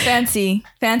what? Fancy.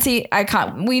 I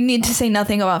can't. We need to say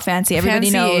nothing about Fancy.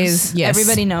 Everybody Fancy knows. is- yes.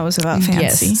 Everybody knows about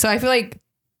Fancy. Yes. So I feel like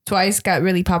Twice got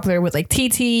really popular with like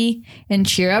TT and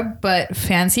Cheer Up, but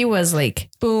Fancy was like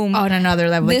Boom. on another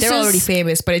level. Like This they're is- already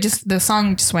famous, but the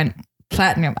song just went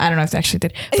platinum. I don't know if it actually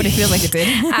did, but it feels like it did.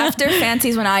 After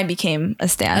Fancy's when I became a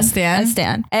stan. A stan? A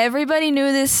stan. Everybody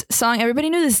knew this song. Everybody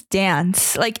knew this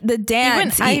dance. Like the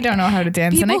dance. Even I don't know how to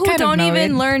dance, People and I who kind don't of know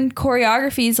even it. learn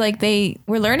choreographies, like they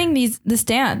were learning this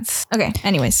dance. Okay.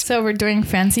 Anyways. So we're doing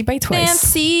Fancy by Twice.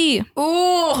 Fancy.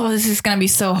 Oh, this is gonna be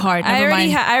so hard. I Never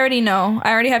already mind. I already know.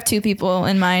 I already have two people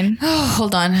in mind. Oh,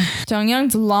 hold on.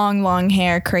 Jonghyun's long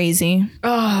hair, crazy.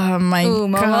 Oh my Ooh,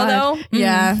 Momo god. though.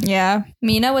 Yeah. Yeah.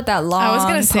 Mina with that long was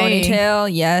gonna say- ponytail.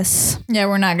 Yes. Yeah,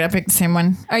 we're not gonna pick the same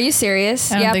one. Are you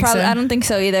serious? I don't Yeah, think probably. so. I don't think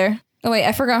so either. Oh wait,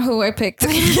 I forgot who I picked.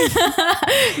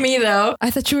 Me though. I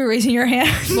thought you were raising your hand.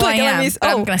 Well, I let am. me- But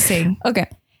I'm oh, gonna sing. okay.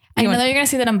 I know that you're gonna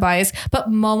say that I'm biased, but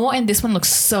Momo in this one looks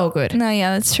so good. No,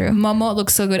 yeah, that's true. Momo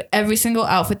looks so good. Every single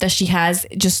outfit that she has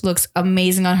just looks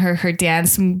amazing on her. Her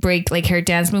dance break, like her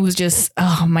dance moves, just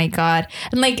oh my god.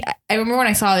 And like I remember when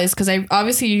I saw this because I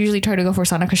obviously usually try to go for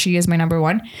Sana because she is my number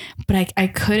one, but I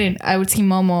couldn't. I would see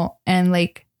Momo and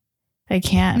like I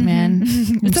can't, man.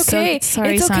 It's I'm so okay.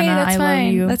 sorry, it's okay. Sana. That's I fine.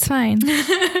 love you. That's fine.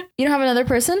 You don't have another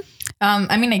person?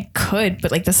 I mean, I could, but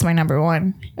like this is my number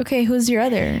one. Okay, who's your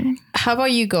other? How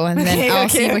about you go and then I'll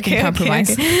see if I can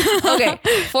compromise. Okay.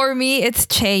 For me, it's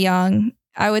Chaeyoung.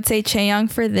 I would say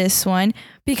Chaeyoung for this one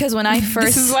because when I first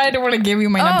This is why I don't want to give you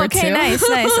my number okay, two. nice.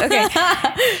 Okay.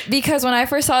 Because when I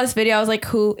first saw this video, I was like,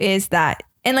 who is that?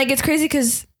 And like, it's crazy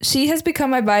because she has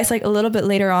become my bias like a little bit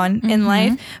later on in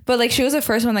life. But like, she was the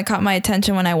first one that caught my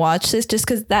attention when I watched this just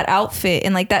because that outfit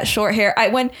and like that short hair.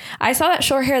 When I saw that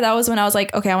short hair, that was when I was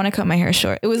like, okay, I want to cut my hair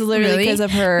short. It was literally Really? because of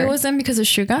her. It wasn't because of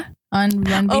Suga on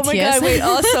Run BTS. Oh my god!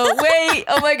 Wait.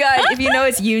 Oh my god! If you know,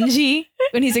 it's Yoonji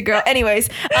when he's a girl. Anyways,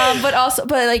 but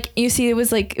like you see, it was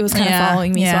kind of Yeah,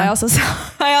 following me. So yeah.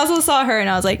 I also saw her, and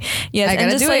I was like, yes. I And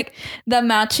gotta just do like the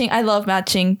matching, I love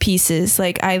matching pieces.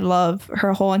 Like I love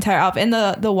her whole entire outfit and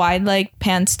the wide leg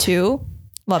pants too.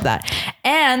 Love that.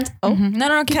 And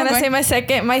No, keep can on I say going. my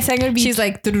second? My second would be She's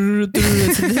like, so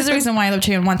this is the reason why I love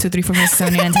Chaeyoung 1, 2, 3, 4, 5, 6,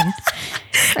 7, 8, 9, 10.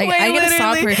 Like, Wait, I gotta stop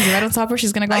her literally. because if I don't stop her,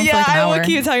 she's gonna go on for like an I hour. will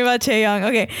keep talking about Chaeyoung.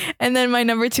 Okay, and then my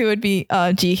number two would be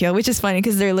Jihyo, which is funny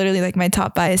because they're literally like my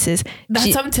top biases. That's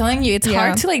what I'm telling you. It's Yeah.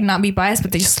 hard to like not be biased,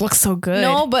 but they just look so good.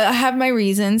 No, but I have my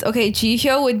reasons. Okay,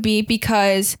 Jihyo would be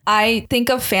because I think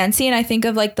of Fancy and I think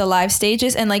of like the live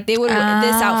stages and like they would wear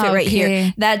this outfit right here.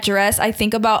 okay. That dress I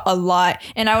think about a lot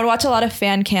and I would watch a lot of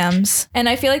fan cams. And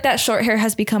I feel like that short hair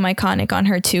has become iconic on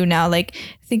her too now. Like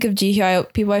think of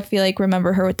Jihyo, people I feel like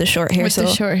remember her with the short hair. With the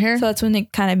short hair? So that's when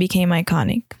it kind of became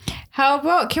iconic. How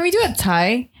about, can we do a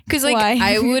tie? Because like Why?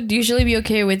 I would usually be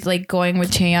okay with like going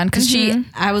with Chaeyoung because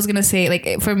I was gonna say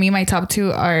like for me my top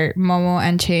two are Momo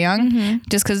and Chaeyoung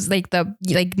just because like the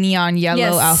like neon yellow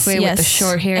Yes, outfit with the yes.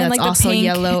 short hair And, that's like, the also pink.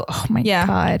 yellow. Oh my Yeah.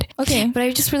 god. Okay. But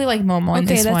I just really like Momo in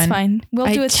Okay, this that's one. fine. We'll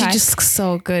do a She tie. just looks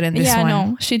so good in this Yeah, one.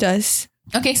 no, she does.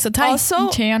 Okay, so tie. Also,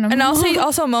 Chaeyoung and I'll say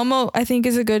also Momo I think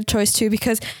is a good choice too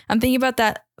because I'm thinking about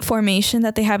that formation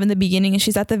that they have in the beginning and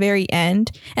she's at the very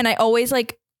end and I always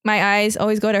like my eyes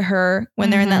always go to her when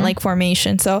they're in that like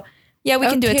formation. So yeah, we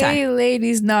can do a tie. Okay,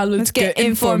 ladies, now let's get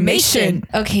information.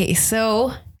 Okay,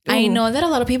 so I know that a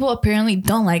lot of people apparently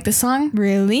don't like the song.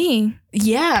 Really?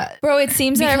 Yeah. Bro, it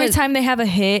seems that every time they have a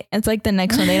hit, it's like the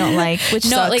next one they don't like, which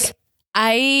sucks. Like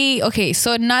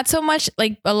so not so much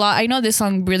like a lot. I know this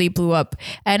song really blew up,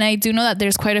 and I do know that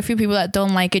there's quite a few people that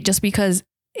don't like it just because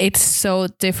it's so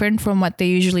different from what they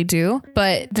usually do.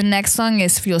 But the next song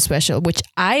is Feel Special, which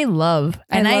I love.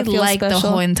 And I like the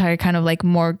whole entire kind of like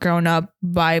more grown up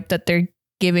vibe that they're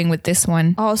giving with this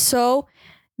one. Also,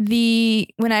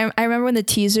 when I remember when the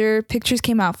teaser pictures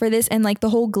came out for this and like the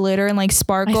whole glitter and like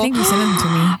sparkle. I think you sent them to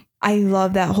me. I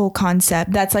love that whole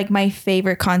concept. That's like my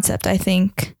favorite concept, I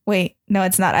think. Wait, no,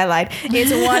 it's not. I lied.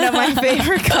 It's one of my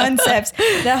favorite concepts.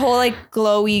 That whole like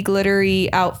glowy,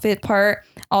 glittery outfit part.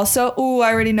 Also,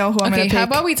 I already know who I'm going to pick. How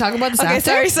about we talk about this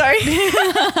after? Sorry.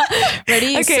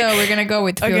 Ready? Okay. So we're going to go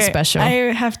with Feel Special.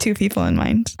 I have two people in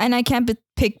mind. And I can't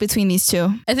pick between these two.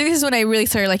 I think this is when I really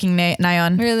started liking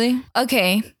Nayeon. Really?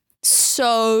 Okay.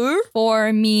 So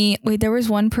for me, there was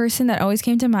one person that always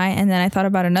came to mind, and then I thought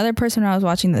about another person when I was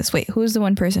watching this. Wait, who's the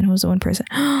one person?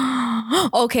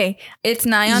 Okay, it's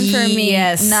Nayeon for me.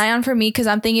 Yes, Nayeon for me, because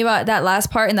I'm thinking about that last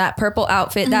part in that purple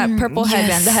outfit, that purple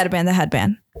headband, the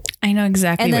headband. I know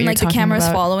exactly. And then what like the camera's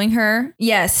following her.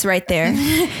 Yes, right there.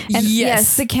 And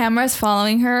yes, the camera's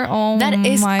following her. Oh, that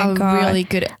is my God. Really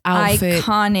good outfit.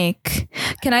 Iconic.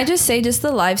 Can I just say, just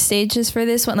the live stages for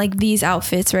this one, like these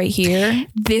outfits right here.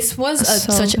 This was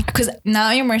such because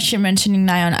now you're mentioning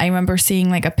Nayeon. I remember seeing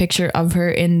like a picture of her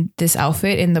in this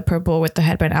outfit, in the purple with the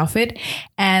headband outfit,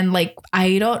 and like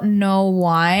I don't know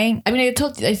why. I mean,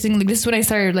 I think like this is when I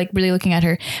started like really looking at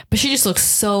her, but she just looks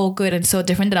so good and so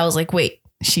different that I was like, wait.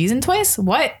 She's in Twice?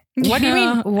 What? What do you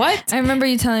mean? What? I remember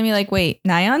you telling me like, wait,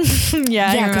 Nayeon?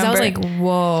 Yeah, because I was like,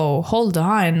 whoa, hold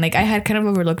on. Like I had kind of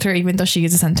overlooked her even though she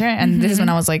is a center. And this is when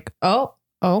I was like, oh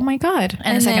my God.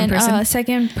 And the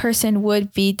second person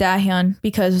would be Dahyun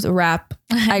because rap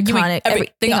iconic.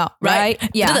 Everything up, right?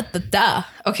 Yeah.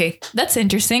 Okay, that's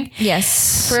interesting.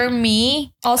 Yes. For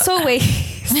me. Also, wait.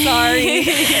 Sorry.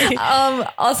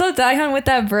 Also, Dahyun with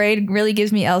that braid really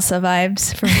gives me Elsa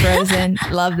vibes from Frozen.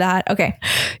 Love that. Okay.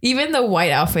 Even the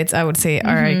white outfits, I would say,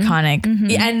 are iconic.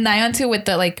 Yeah, and Nayeon too with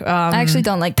the like. I actually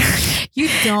don't like that. You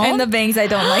don't? And the bangs, I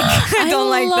don't like. I don't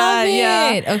like that.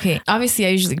 It. Yeah. Okay. Obviously, I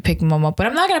usually pick Momo, but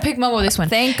I'm not gonna pick Momo this one.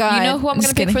 Thank God. You know who I'm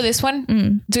gonna pick for this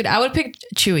one? Dude, I would pick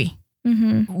Chewy.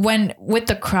 When with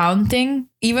the crown thing,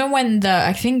 even when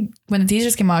I think when the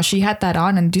teasers came out, she had that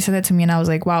on and you said that to me and I was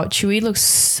like, wow, Chewy looks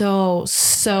so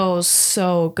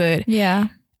good. Yeah.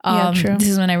 True. This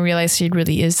is when I realized she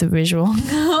really is the visual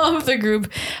of the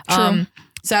group. True.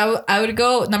 So I would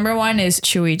go, number one is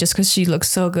Chewy just because she looks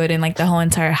so good in like the whole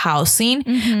entire house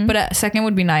scene. But second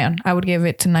would be Nayeon. I would give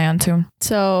it to Nayeon too.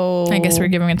 So I guess we're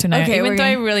giving it to Nayeon. Okay, even though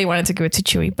I really wanted to give it to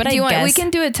Chewy. But we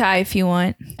can do a tie if you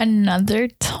want. Another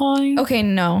tie? Okay,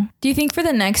 no. Do you think for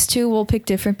the next two we'll pick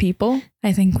different people?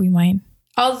 I think we might.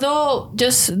 Although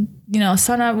just,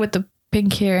 Sana with the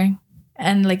pink hair.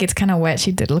 And like it's kind of wet.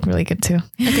 She did look really good too.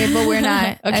 Okay, but we're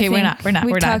not. Okay, we're not.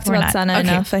 We talked about Sana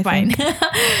enough. I think.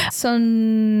 So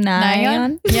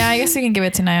Nayeon. Yeah, I guess we can give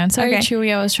it to Nayeon. Sorry,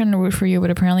 Chewy. I was trying to root for you,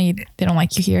 but apparently they don't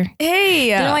like you here.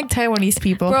 Hey, they don't like Taiwanese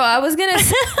people, bro. I was gonna.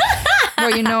 Bro,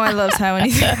 I love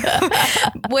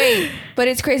Taiwanese. Wait, but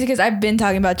it's crazy because I've been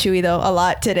talking about Chewy though a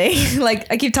lot today.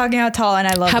 Like I keep talking how tall, and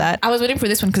I love that. I was waiting for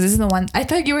this one because this is the one I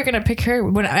thought you were gonna pick her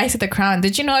when I said The Crown.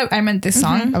 Did you know I meant this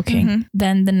song? Okay,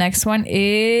 then the next one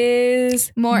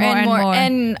is more and more.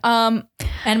 I'm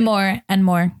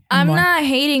not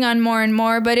hating on More and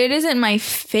More, but it isn't my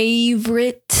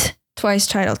favorite Twice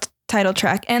title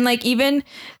track. And like even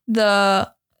the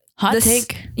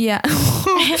take. Yeah.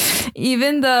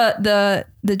 Even the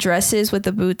dresses with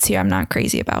the boots here, I'm not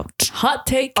crazy about. Hot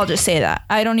take. I'll just say that.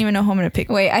 I don't even know who I'm gonna pick.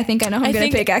 Wait, I think I know who I'm gonna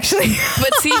pick actually.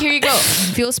 But see, here you go.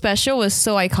 Feel Special was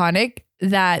so iconic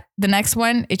that the next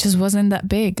one, it just wasn't that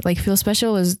big. Like Feel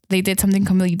Special they did something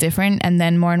completely different, and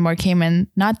then More and More came in.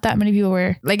 Not that many people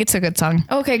were like, it's a good song.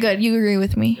 Okay, good. You agree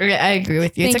with me. I agree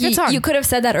with you. It's a good song. You could have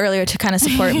said that earlier to kind of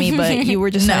support me, but you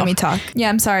were just letting me talk. Yeah,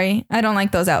 I'm sorry. I don't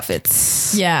like those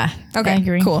outfits. Yeah. Okay, I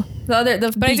agree. Cool. But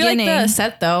beginning. I do like the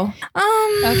set though.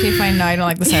 Okay, fine. No, I don't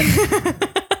like the set.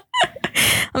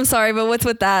 I'm sorry, but what's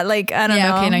with that? Like, I don't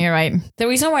know. Okay, no, you're right. The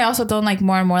reason why I also don't like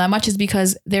More and More that much is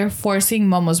because they're forcing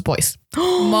Momo's voice.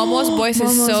 Momo's voice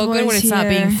is so good when it's not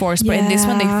being forced. But in this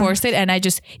one, they forced it. And I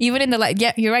just, even in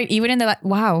the, you're right. Even in the,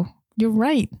 wow, you're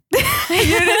right. You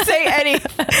didn't say any.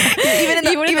 Even in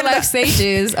the live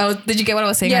stages. Oh, did you get what I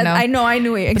was saying? Yeah, I know. I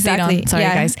knew it. Exactly. Sorry,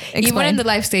 guys. Explain. Even in the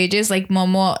live stages, like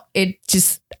Momo, it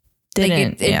just,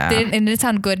 didn't. It didn't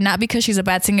sound good, not because she's a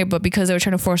bad singer, but because they were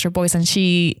trying to force her voice, and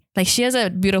she has a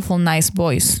beautiful, nice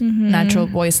voice, natural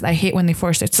voice. I hate when they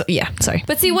force it. So yeah, sorry.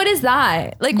 But see, what is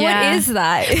that? Like, what is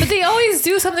that? But they always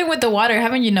do something with the water.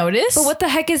 Haven't you noticed? But what the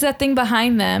heck is that thing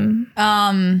behind them?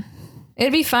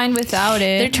 It'd be fine without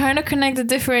it. They're trying to connect the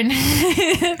different.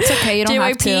 It's okay. You don't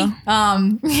have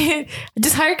to.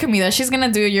 Just hire Camila. She's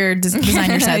gonna do your design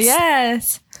your sets.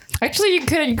 Yes. Actually, you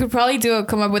could probably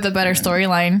come up with a better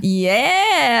storyline.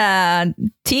 Yeah.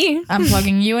 T. I'm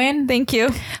plugging you in. Thank you.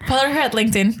 Follow her at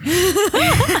LinkedIn.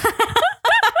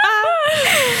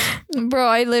 Bro,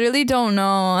 I literally don't know.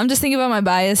 I'm just thinking about my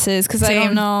biases because I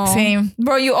don't know. Same.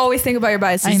 Bro, you always think about your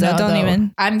biases. I know, don't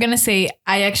even. I'm going to say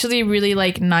I actually really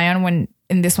like Nayeon when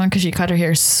in this one because she cut her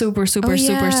hair super short.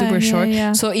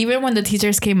 Yeah. So even when the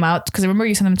teasers came out, because I remember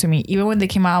you sent them to me, even when they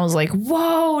came out, I was like,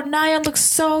 whoa, Nayeon looks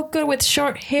so good with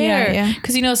short hair. Yeah.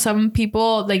 Because some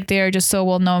people they're just so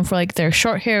well known for their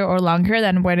short hair or long hair,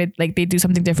 then when they do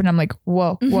something different, I'm like,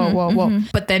 whoa.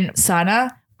 But then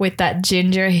Sana with that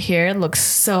ginger hair looks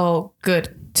so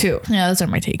good too. Yeah, those are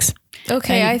my takes.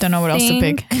 Okay, I don't know what else to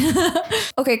pick.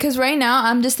 Okay, because right now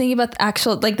I'm just thinking about the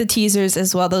actual the teasers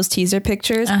as well, those teaser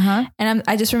pictures. And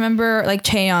I just remember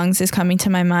Chaeyoung's is coming to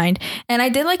my mind, and I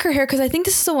did like her hair because I think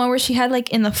this is the one where she had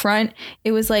in the front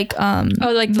it was the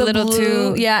little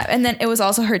blue, and then it was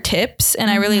also her tips, and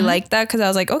I really liked that because I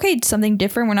was like, okay, something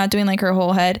different. We're not doing her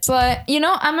whole head, but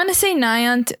I'm gonna say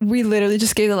Nayeon. We literally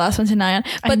just gave the last one to Nayeon,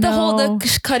 but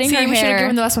the cutting her hair. We should have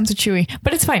given the last one to Chewy,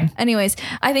 but it's fine. Anyways,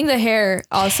 I think the hair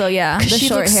also, the she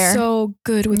short looks hair so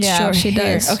good with short hair. She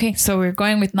does. Okay, so we're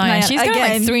going with Nayeon. She's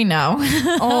got 3 now.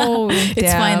 Oh,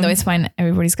 it's fine though. It's fine.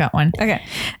 Everybody's got one. Okay,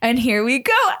 and here we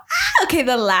go. Okay,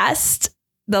 the last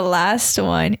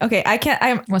one.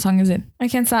 Okay, what song is it? I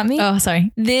Can't Stop Me. Oh,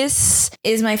 sorry. This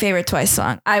is my favorite Twice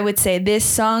song. I would say this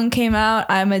song came out.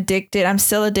 I'm addicted. I'm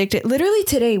still addicted. Literally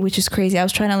today, which is crazy. I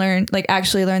was trying to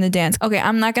actually learn the dance. Okay,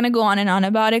 I'm not gonna go on and on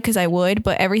about it because I would,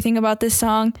 but everything about this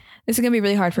song, this is gonna be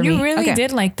really hard for me. You really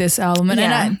did like this album.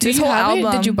 And this whole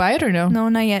album. Did you buy it or no? No,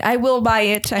 not yet. I will buy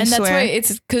it. I swear. That's why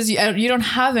it's because you don't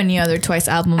have any other Twice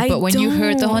album. But when you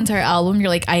heard the whole entire album, you're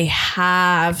like, I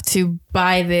have to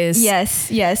buy this.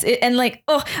 Yes.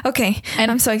 Okay.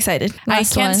 And I'm so excited.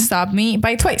 Last I Can't Stop Me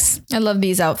by Twice. I love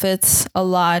these outfits a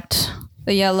lot.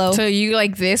 The yellow. So you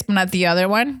like this, but not the other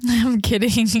one? I'm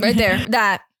kidding. Right there.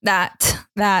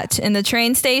 That in the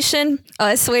train station,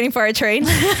 us waiting for our train.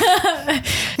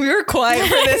 We were quiet for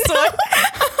this one.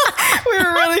 We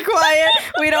were really quiet.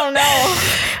 We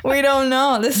don't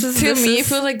know. This is to me. I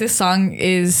feel like this song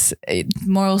is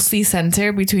mostly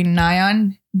centered between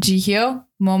Nayeon, Jihyo,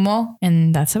 Momo,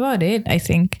 and that's about it. I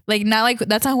think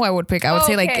that's not who I would pick. I would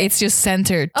say it's just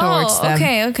centered towards them.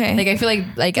 Okay. I feel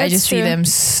like I just see them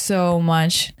so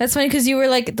much. That's funny because you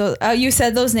were you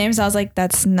said those names. I was like,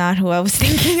 that's not who I was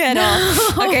thinking at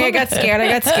all. Okay, I got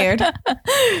scared.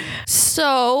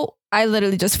 So I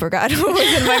literally just forgot who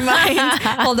was in my mind.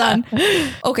 Hold on.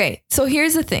 Okay, so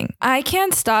here's the thing. I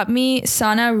Can't Stop Me.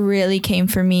 Sana really came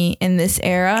for me in this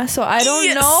era. So I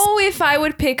don't know if I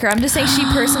would pick her. I'm just saying she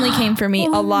personally came for me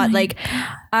a lot.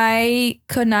 I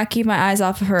could not keep my eyes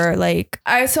off of her.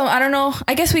 I don't know.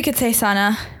 I guess we could say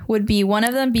Sana would be one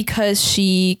of them because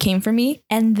she came for me.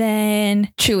 And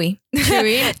then Chewy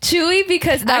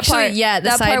because that part,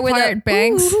 that part where the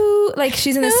bangs, ooh,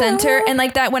 she's in the center, and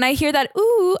that when I hear that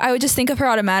ooh, I would just think of her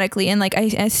automatically, and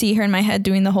I see her in my head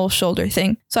doing the whole shoulder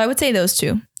thing. So I would say those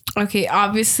two. Okay,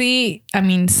 obviously, I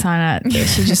mean Sana,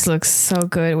 she just looks so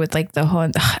good with the whole.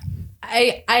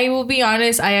 I will be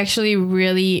honest, I actually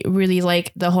really, really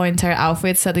like the whole entire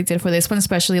outfits that they did for this one,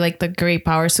 especially the gray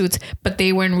power suits, but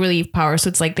they weren't really power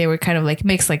suits. They were kind of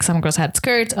mixed. Some girls had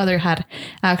skirts, other had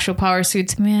actual power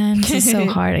suits. Man, this is so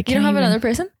hard. You don't have another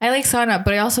person? I like Sana,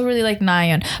 but I also really like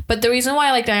Nayeon. But the reason why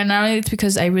I like Nayeon, not only it's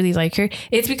because I really like her,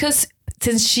 it's because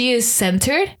since she is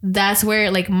centered, that's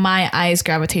where my eyes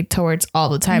gravitate towards all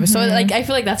the time. So I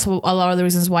feel that's a lot of the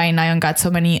reasons why Nayeon got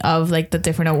so many of the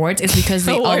different awards is because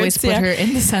they always put her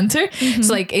in the center.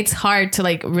 So it's hard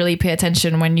to really pay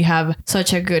attention when you have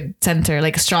such a good center,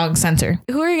 a strong center.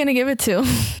 Who are you gonna give it to?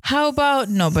 How about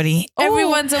nobody?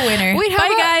 Everyone's a winner. Wait,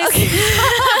 bye guys. Okay.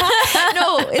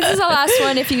 No, this is the last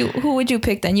one. Who would you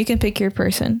pick then? You can pick your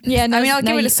person. Yeah, no, I mean I'll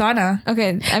give it to Sana.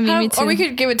 Okay, I mean me too. Or we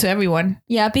could give it to everyone.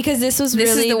 Yeah, because this was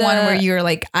this really is the one where you're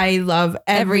I love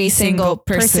every single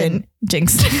person.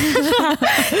 Jinxed.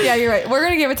 Yeah, you're right. We're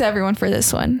gonna give it to everyone for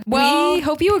this one. Well, we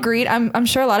hope you agreed. I'm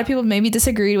sure a lot of people maybe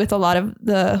disagreed with a lot of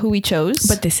who we chose,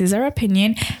 but this is our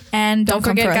opinion. And don't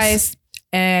forget, guys,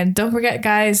 And don't forget,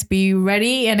 guys, be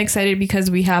ready and excited because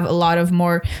we have a lot of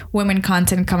more women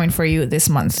content coming for you this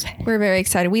month. We're very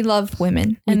excited. We love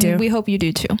women. We do. We hope you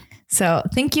do too. So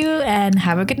thank you and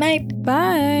have a good night.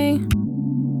 Bye.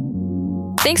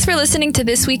 Thanks for listening to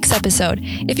this week's episode.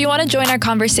 If you want to join our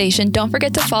conversation, don't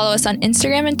forget to follow us on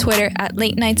Instagram and Twitter at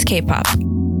Late Nights K-Pop.